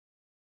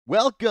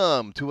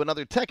Welcome to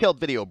another Tech Help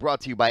video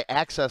brought to you by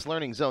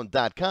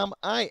AccessLearningZone.com.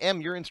 I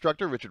am your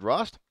instructor, Richard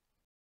Rost.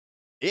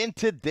 In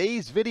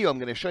today's video, I'm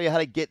going to show you how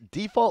to get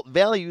default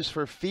values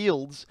for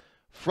fields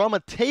from a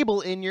table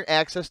in your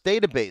Access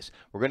database.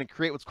 We're going to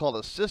create what's called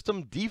a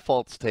system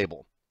defaults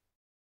table.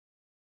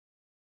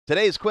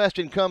 Today's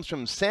question comes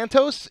from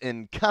Santos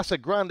in Casa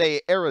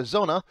Grande,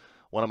 Arizona,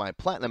 one of my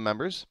Platinum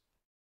members.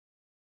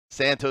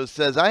 Santos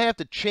says, I have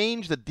to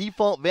change the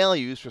default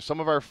values for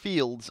some of our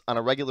fields on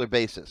a regular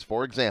basis.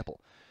 For example,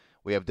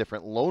 we have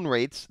different loan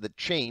rates that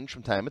change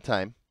from time to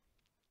time.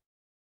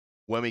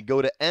 When we go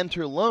to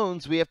enter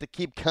loans, we have to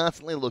keep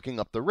constantly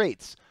looking up the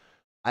rates.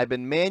 I've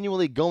been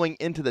manually going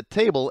into the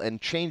table and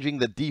changing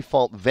the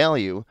default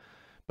value,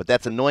 but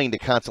that's annoying to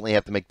constantly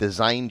have to make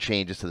design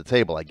changes to the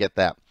table. I get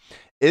that.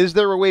 Is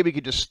there a way we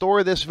could just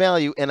store this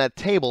value in a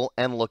table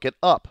and look it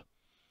up?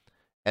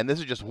 And this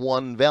is just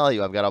one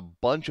value. I've got a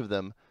bunch of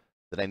them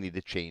that I need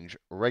to change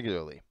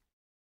regularly.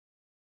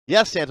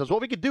 Yes, Santos, what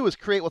we could do is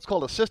create what's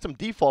called a system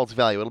defaults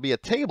value. It'll be a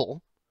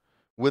table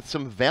with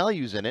some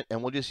values in it,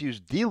 and we'll just use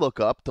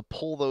DLOOKUP to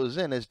pull those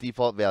in as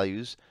default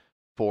values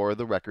for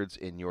the records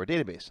in your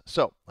database.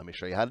 So let me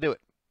show you how to do it.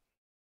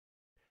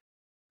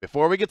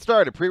 Before we get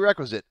started,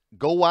 prerequisite,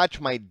 go watch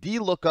my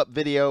DLOOKUP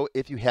video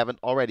if you haven't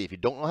already. If you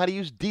don't know how to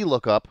use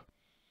DLOOKUP,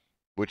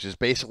 which is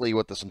basically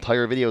what this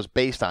entire video is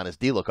based on, is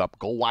DLOOKUP,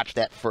 go watch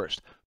that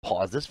first.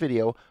 Pause this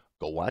video.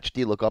 Go watch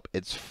DLOOKUP.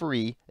 It's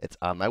free. It's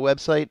on my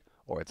website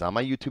or it's on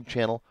my YouTube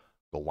channel.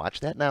 Go watch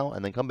that now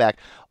and then come back.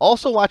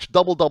 Also watch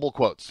double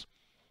quotes,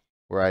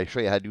 where I show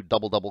you how to do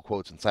double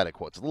quotes inside of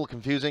quotes. It's a little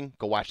confusing.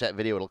 Go watch that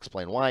video. It'll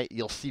explain why.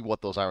 You'll see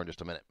what those are in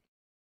just a minute.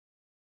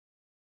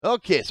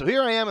 Okay, so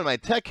here I am in my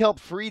Tech Help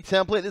free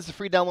template. This is a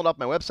free download off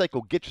my website.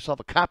 Go get yourself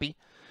a copy.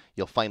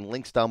 You'll find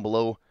links down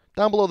below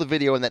the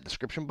video in that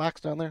description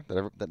box down there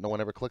that no one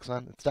ever clicks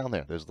on. It's down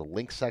there. There's the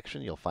links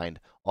section. You'll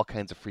find all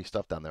kinds of free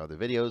stuff down there. Other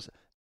videos,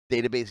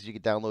 databases you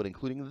can download,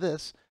 including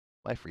this,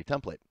 my free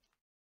template.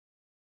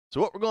 So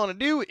what we're going to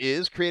do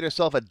is create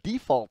ourselves a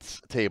defaults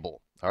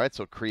table. All right,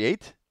 so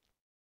create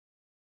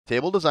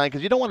table design,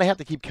 because you don't want to have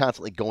to keep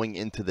constantly going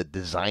into the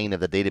design of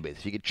the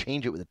database. You could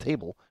change it with a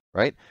table,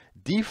 right?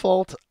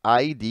 Default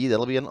ID,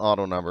 that'll be an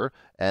auto number,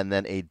 and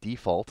then a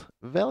default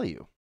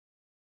value.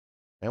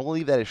 And we'll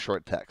leave that as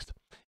short text.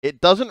 It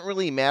doesn't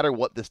really matter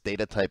what this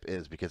data type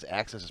is, because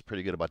Access is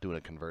pretty good about doing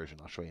a conversion.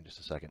 I'll show you in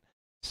just a second.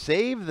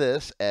 Save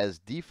this as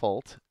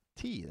default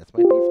T. That's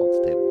my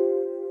defaults table.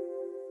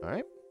 All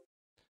right.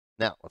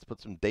 Now, let's put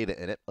some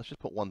data in it. Let's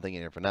just put one thing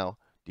in here for now.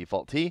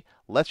 Default T.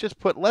 Let's just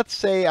put, let's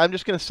say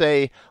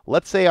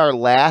our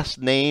last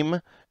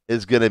name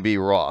is going to be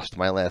Rost,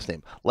 my last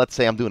name. Let's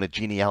say I'm doing a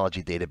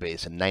genealogy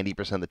database and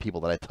 90% of the people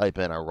that I type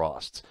in are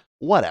Rosts.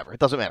 Whatever. It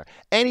doesn't matter.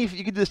 You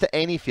can do this to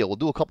any field. We'll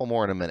do a couple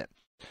more in a minute.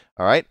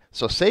 All right.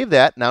 So save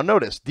that. Now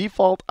notice,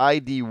 default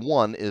ID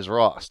 1 is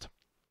Rost.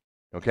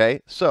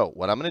 Okay. So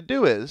what I'm going to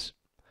do is,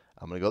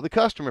 I'm going to go to the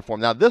customer form.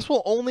 Now, this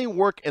will only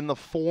work in the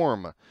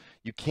form.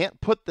 You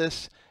can't put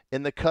this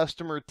in the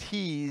customer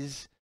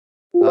T's.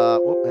 Hang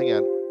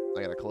on.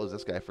 I got to close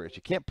this guy first.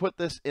 You can't put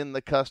this in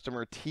the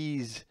customer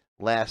T's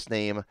last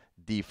name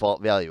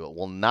default value. It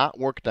will not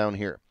work down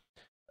here.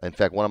 In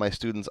fact, one of my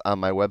students on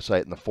my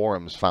website in the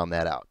forums found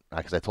that out,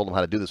 because I told him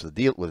how to do this with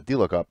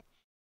DLOOKUP,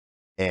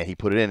 and he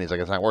put it in. He's like,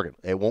 it's not working.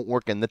 It won't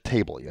work in the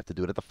table. You have to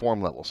do it at the form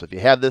level. So if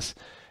you have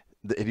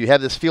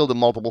this field in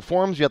multiple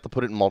forms, you have to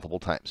put it in multiple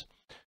times.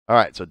 All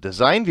right, so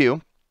design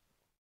view,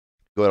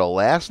 go to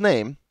last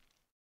name,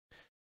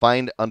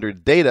 find under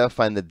data,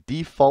 find the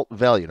default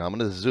value. Now I'm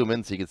going to zoom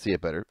in so you can see it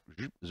better.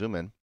 Zoom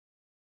in.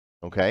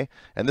 Okay,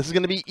 and this is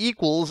going to be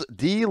equals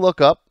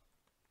DLOOKUP.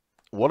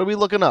 What are we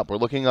looking up? We're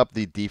looking up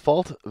the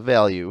default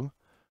value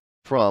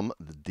from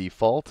the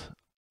default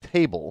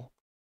table.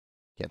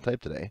 Can't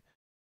type today.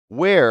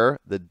 Where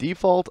the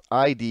default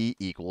ID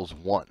equals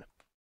 1.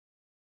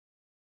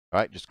 All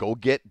right, just go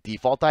get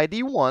default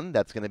ID 1.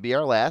 That's going to be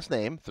our last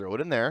name. Throw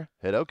it in there.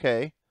 Hit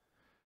OK.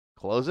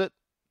 Close it.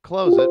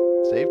 Close it.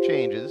 Save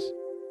changes.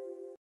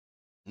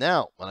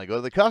 Now, when I go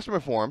to the customer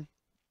form,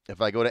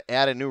 if I go to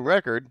add a new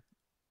record,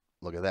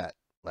 look at that.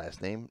 Last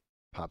name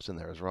pops in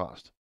there as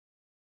Rost.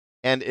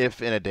 And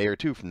if in a day or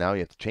two from now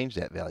you have to change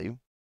that value,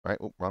 right?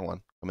 Oh, wrong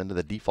one. Come into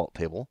the default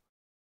table.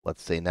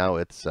 Let's say now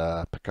it's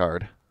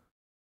Picard.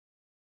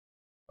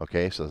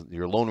 Okay, so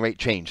your loan rate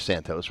changed,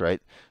 Santos, right?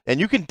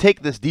 And you can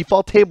take this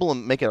default table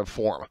and make it a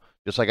form,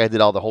 just like I did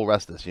all the whole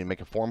rest of this. You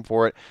make a form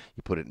for it.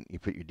 You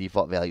put your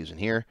default values in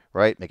here,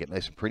 right? Make it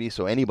nice and pretty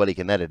so anybody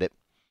can edit it.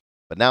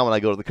 But now when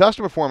I go to the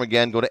customer form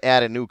again, go to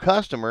add a new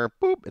customer,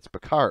 boop, it's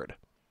Picard.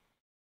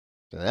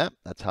 So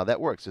that's how that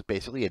works. It's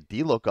basically a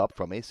DLOOKUP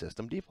from a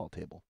system default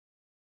table.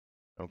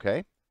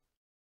 Okay?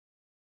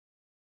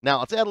 Now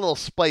let's add a little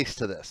spice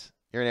to this.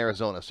 You're in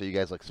Arizona, so you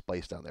guys like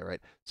spice down there, right?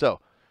 So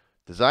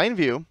design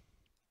view.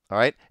 All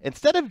right.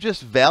 Instead of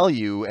just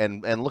value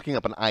and looking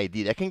up an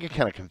ID, that can get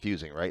kind of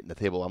confusing, right? In the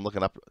table, I'm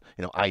looking up,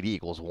 ID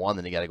equals 1,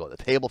 then you got to go to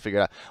the table, figure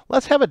it out.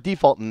 Let's have a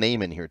default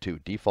name in here too.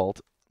 Default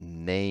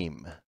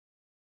name.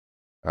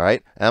 All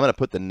right, and I'm going to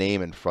put the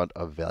name in front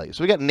of value.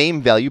 So we got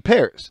name value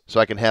pairs. So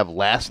I can have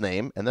last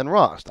name and then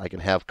Rost. I can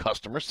have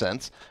customer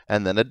sense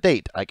and then a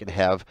date. I can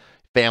have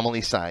family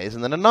size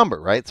and then a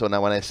number, right? So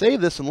now when I save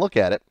this and look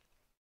at it,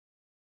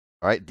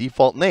 all right,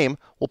 default name,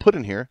 we'll put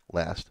in here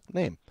last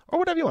name or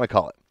whatever you want to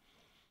call it.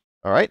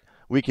 All right,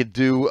 we could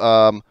do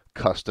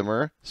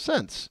customer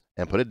sense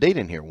and put a date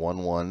in here,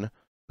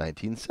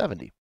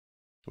 1/1/1970.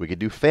 We could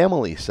do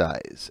family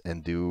size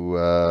and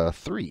do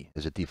 3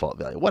 as a default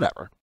value,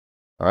 whatever.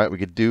 All right, we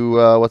could do,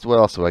 what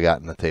else have I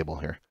got in the table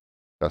here?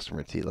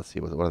 Customer T, let's see,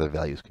 what other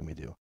values can we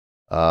do?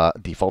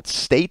 Default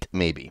state,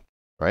 maybe,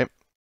 right?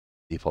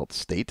 Default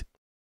state.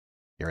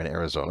 You're in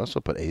Arizona, so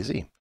put AZ.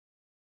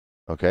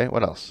 Okay,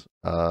 what else?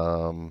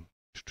 What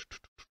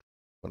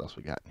else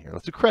we got in here?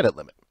 Let's do credit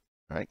limit.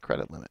 All right,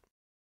 credit limit.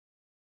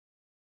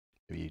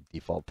 Maybe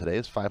default today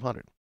is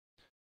 500.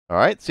 All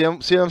right, see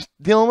what I'm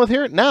dealing with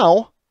here?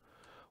 Now,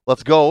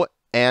 let's go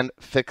and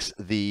fix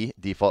the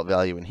default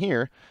value in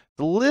here. It's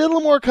a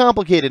little more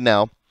complicated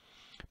now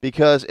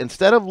because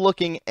instead of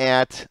looking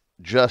at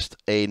just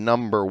a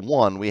number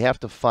 1, we have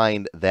to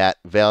find that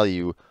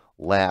value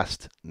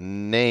last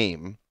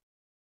name.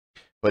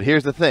 But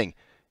here's the thing.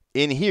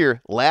 In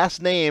here,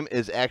 last name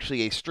is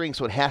actually a string,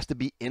 so it has to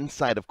be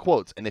inside of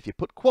quotes. And if you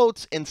put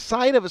quotes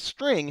inside of a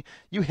string,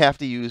 you have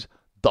to use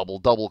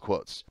double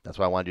quotes. That's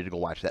why I wanted you to go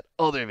watch that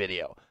other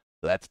video.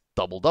 So that's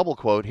double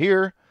quote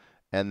here,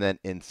 and then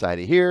inside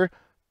of here,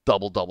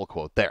 double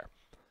quote there.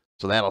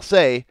 So that'll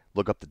say,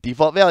 look up the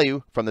default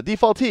value from the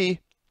default T,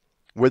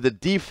 where the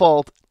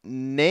default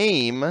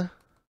name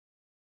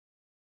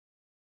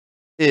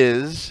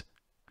is,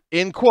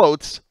 in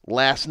quotes,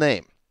 last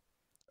name.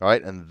 All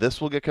right, and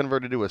this will get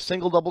converted to a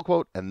single double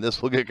quote, and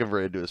this will get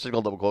converted to a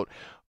single double quote.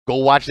 Go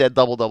watch that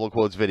double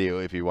quotes video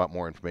if you want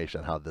more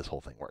information on how this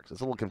whole thing works.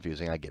 It's a little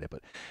confusing, I get it,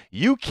 but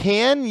you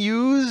can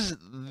use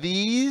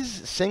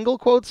these single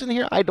quotes in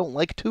here. I don't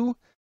like to,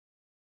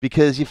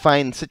 because you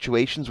find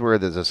situations where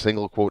there's a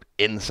single quote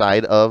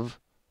inside of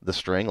the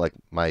string, like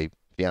my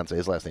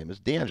fiance's last name is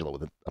D'Angelo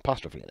with an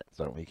apostrophe in it,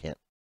 so you can't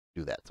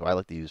do that. So I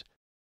like to use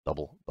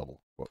double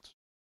quotes.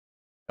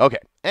 Okay,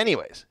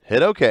 anyways,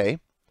 hit OK,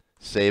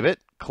 save it,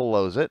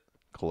 close it,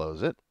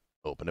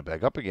 open it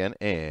back up again,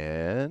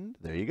 and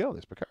there you go.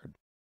 There's Picard.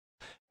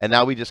 And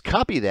now we just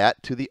copy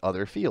that to the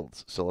other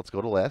fields. So let's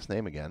go to last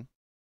name again.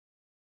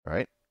 All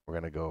right, we're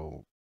going to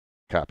go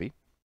copy.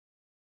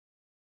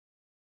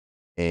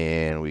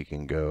 And we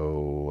can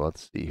go,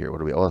 let's see here. What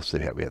do we, oh, let's see,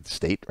 we have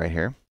state right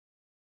here.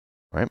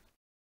 Right?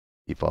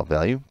 Default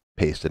value,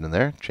 paste it in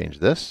there, change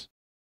this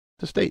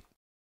to state.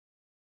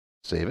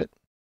 Save it,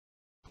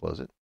 close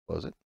it,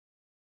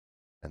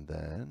 and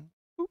then,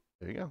 whoop,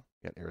 there you go.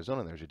 You got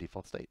Arizona, there's your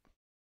default state.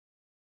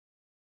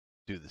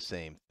 Do the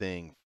same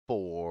thing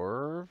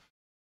for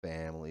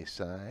family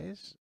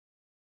size.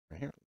 Right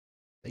here,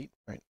 state,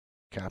 right?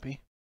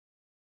 Copy.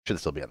 Should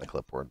still be on the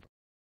clipboard.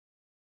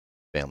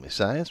 Family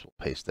size, we'll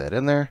paste that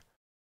in there.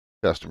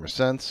 Customer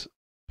sense,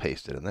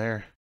 paste it in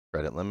there.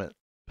 Credit limit,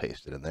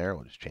 paste it in there.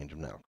 We'll just change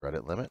them now.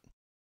 Credit limit.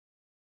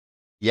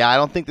 Yeah, I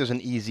don't think there's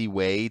an easy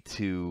way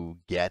to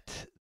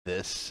get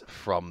this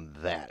from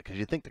that, because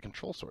you think the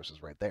control source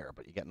is right there,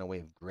 but you got no way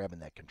of grabbing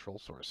that control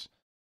source.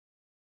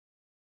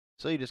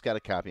 So you just got to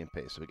copy and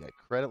paste. So we got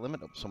credit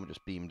limit. Oh, someone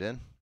just beamed in.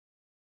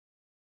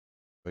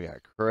 We got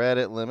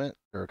credit limit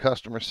or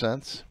customer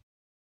sense,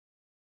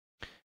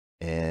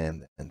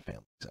 and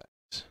family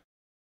size.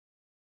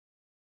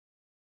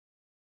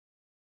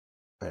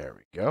 There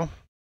we go.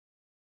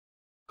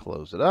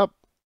 Close it up,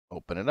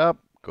 open it up,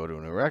 go to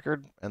a new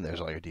record, and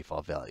there's all your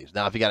default values.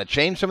 Now, if you got to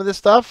change some of this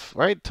stuff,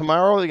 right?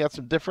 Tomorrow you got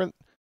some different,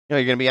 you're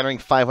going to be entering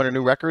 500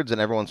 new records,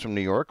 and everyone's from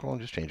New York. Well,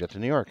 just change that to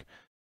New York.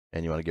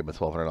 And you want to give them a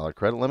 $1,200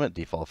 credit limit.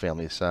 Default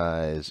family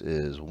size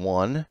is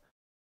 1.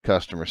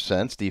 Customer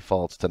sense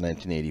defaults to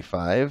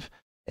 1985.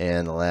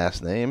 And the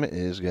last name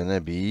is going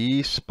to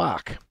be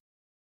Spock.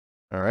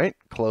 All right,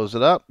 close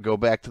it up. Go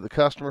back to the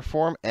customer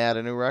form. Add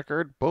a new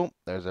record. Boom,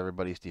 there's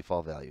everybody's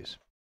default values.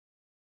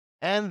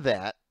 And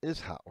that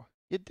is how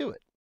you do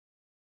it.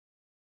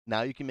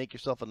 Now you can make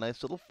yourself a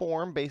nice little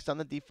form based on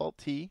the default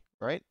T,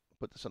 right?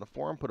 Put this in a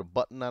form, put a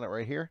button on it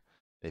right here.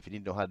 If you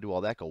need to know how to do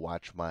all that, go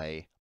watch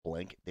my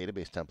blank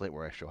database template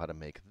where I show how to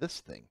make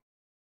this thing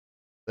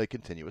a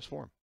continuous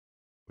form,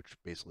 which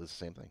basically is the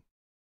same thing.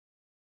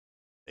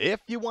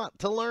 If you want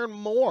to learn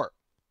more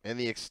in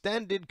the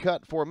extended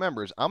cut for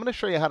members, I'm going to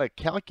show you how to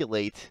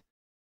calculate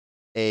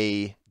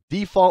a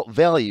default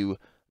value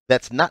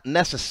that's not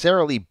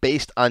necessarily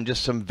based on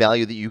just some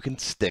value that you can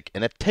stick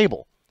in a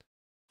table.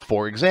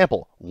 For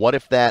example, what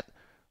if that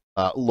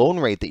loan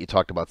rate that you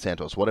talked about,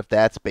 Santos, what if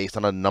that's based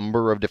on a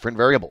number of different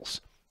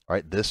variables? All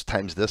right, this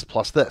times this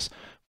plus this.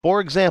 For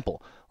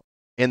example,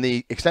 in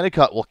the extended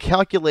cut, we'll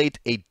calculate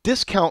a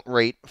discount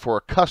rate for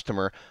a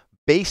customer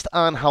based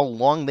on how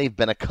long they've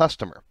been a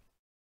customer.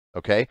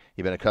 Okay,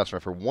 you've been a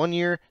customer for 1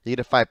 year, you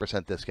get a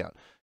 5% discount.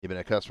 You've been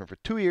a customer for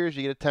 2 years,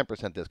 you get a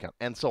 10% discount,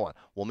 and so on.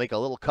 We'll make a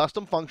little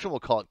custom function. We'll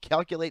call it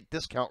calculate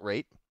discount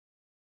rate.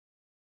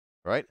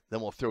 Right? Then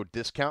we'll throw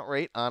discount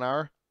rate on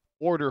our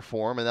order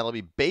form, and that'll be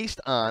based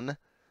on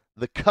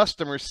the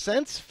customer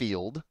sense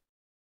field,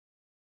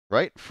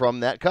 right,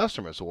 from that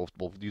customer. So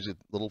we'll use a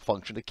little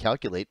function to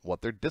calculate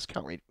what their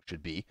discount rate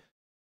should be.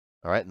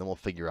 All right, and then we'll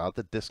figure out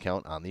the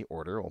discount on the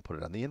order, and we'll put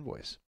it on the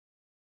invoice.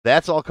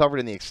 That's all covered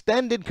in the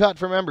extended cut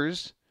for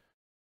members.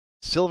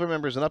 Silver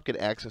members and up get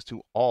access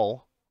to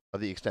all of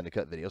the extended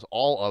cut videos,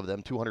 all of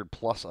them, 200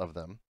 plus of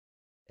them.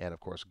 And of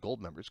course,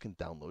 gold members can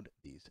download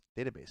these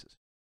databases.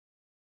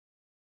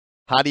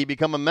 How do you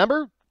become a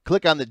member?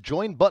 Click on the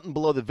join button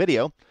below the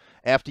video.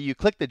 After you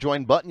click the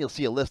join button, you'll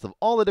see a list of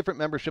all the different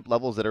membership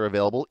levels that are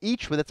available,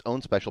 each with its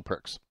own special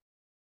perks.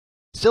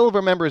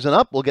 Silver members and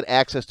up will get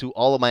access to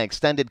all of my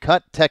extended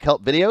cut tech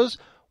help videos,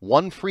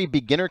 one free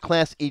beginner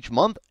class each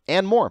month,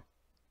 and more.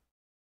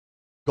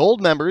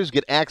 Gold members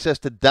get access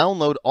to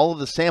download all of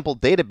the sample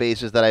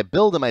databases that I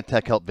build in my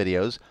tech help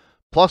videos,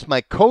 plus my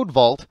code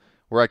vault,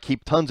 where I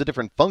keep tons of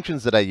different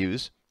functions that I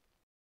use.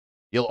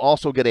 You'll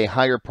also get a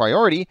higher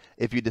priority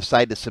if you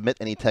decide to submit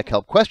any tech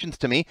help questions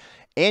to me,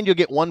 and you'll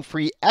get one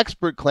free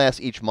expert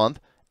class each month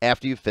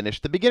after you finish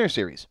the beginner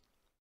series.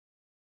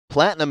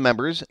 Platinum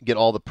members get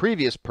all the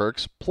previous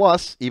perks,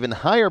 plus even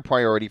higher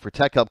priority for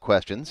tech help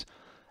questions,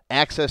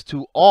 access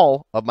to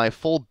all of my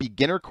full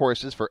beginner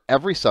courses for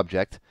every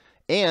subject,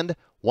 and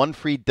one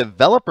free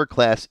developer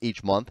class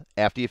each month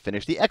after you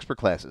finish the expert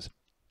classes.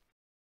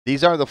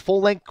 These are the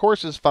full-length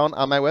courses found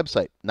on my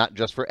website, not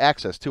just for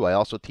Access too. I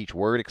also teach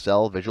Word,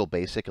 Excel, Visual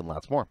Basic, and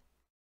lots more.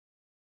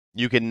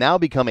 You can now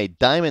become a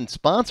Diamond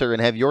sponsor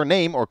and have your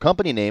name or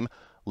company name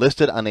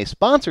listed on a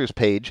sponsors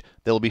page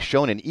that will be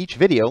shown in each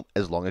video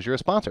as long as you're a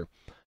sponsor.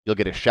 You'll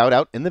get a shout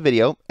out in the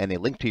video and a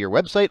link to your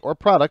website or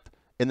product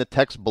in the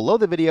text below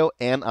the video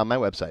and on my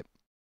website.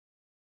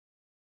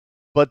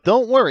 But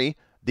don't worry,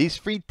 these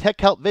free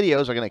tech help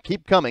videos are going to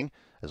keep coming.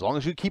 As long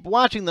as you keep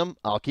watching them,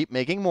 I'll keep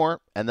making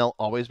more, and they'll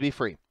always be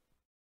free.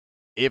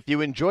 If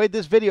you enjoyed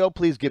this video,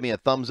 please give me a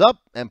thumbs up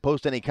and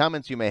post any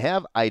comments you may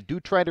have. I do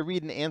try to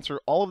read and answer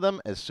all of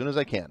them as soon as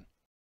I can.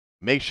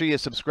 Make sure you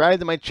subscribe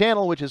to my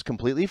channel, which is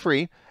completely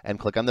free, and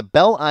click on the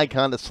bell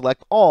icon to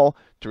select all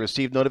to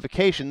receive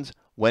notifications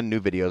when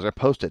new videos are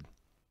posted.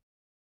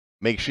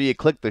 Make sure you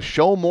click the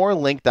Show More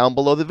link down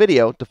below the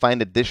video to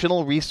find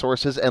additional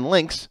resources and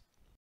links.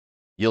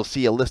 You'll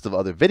see a list of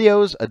other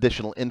videos,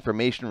 additional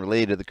information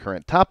related to the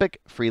current topic,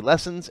 free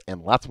lessons,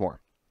 and lots more.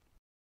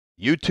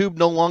 YouTube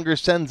no longer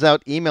sends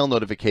out email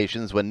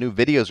notifications when new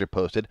videos are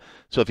posted,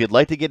 so if you'd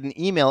like to get an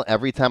email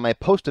every time I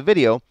post a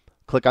video,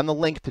 click on the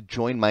link to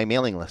join my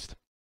mailing list.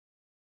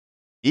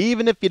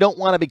 Even if you don't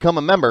want to become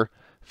a member,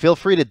 feel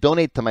free to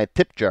donate to my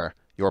tip jar.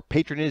 Your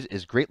patronage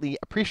is greatly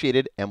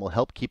appreciated and will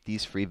help keep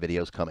these free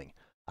videos coming.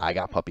 I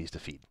got puppies to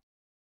feed.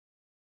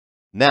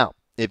 Now,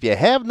 if you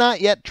have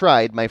not yet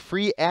tried my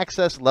free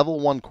Access Level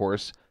 1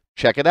 course,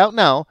 check it out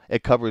now.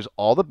 It covers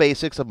all the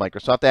basics of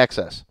Microsoft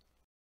Access.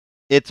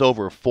 It's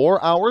over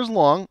 4 hours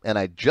long, and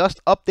I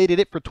just updated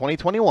it for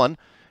 2021.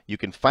 You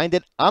can find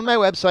it on my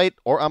website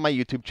or on my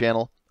YouTube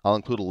channel. I'll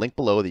include a link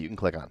below that you can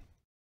click on.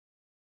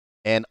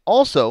 And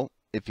also,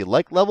 if you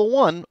like Level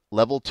 1,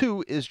 Level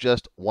 2 is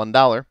just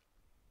 $1.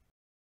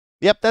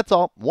 Yep, that's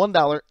all,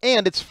 $1,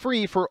 and it's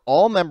free for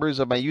all members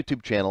of my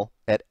YouTube channel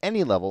at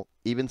any level,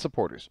 even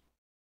supporters.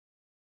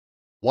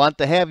 Want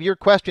to have your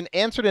question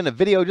answered in a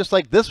video just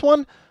like this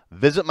one?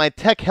 Visit my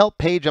tech help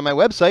page on my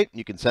website.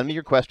 You can send me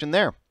your question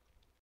there.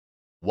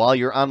 While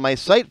you're on my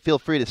site, feel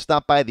free to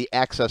stop by the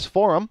Access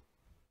Forum.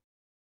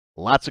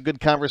 Lots of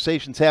good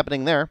conversations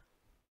happening there.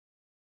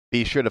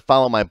 Be sure to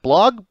follow my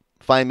blog,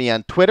 find me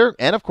on Twitter,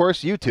 and of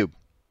course, YouTube.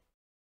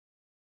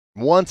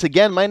 Once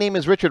again, my name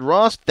is Richard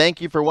Ross. Thank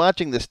you for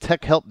watching this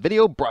tech help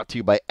video brought to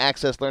you by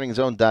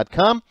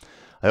AccessLearningZone.com.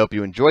 I hope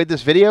you enjoyed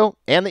this video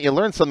and that you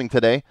learned something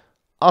today.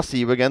 I'll see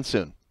you again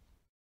soon.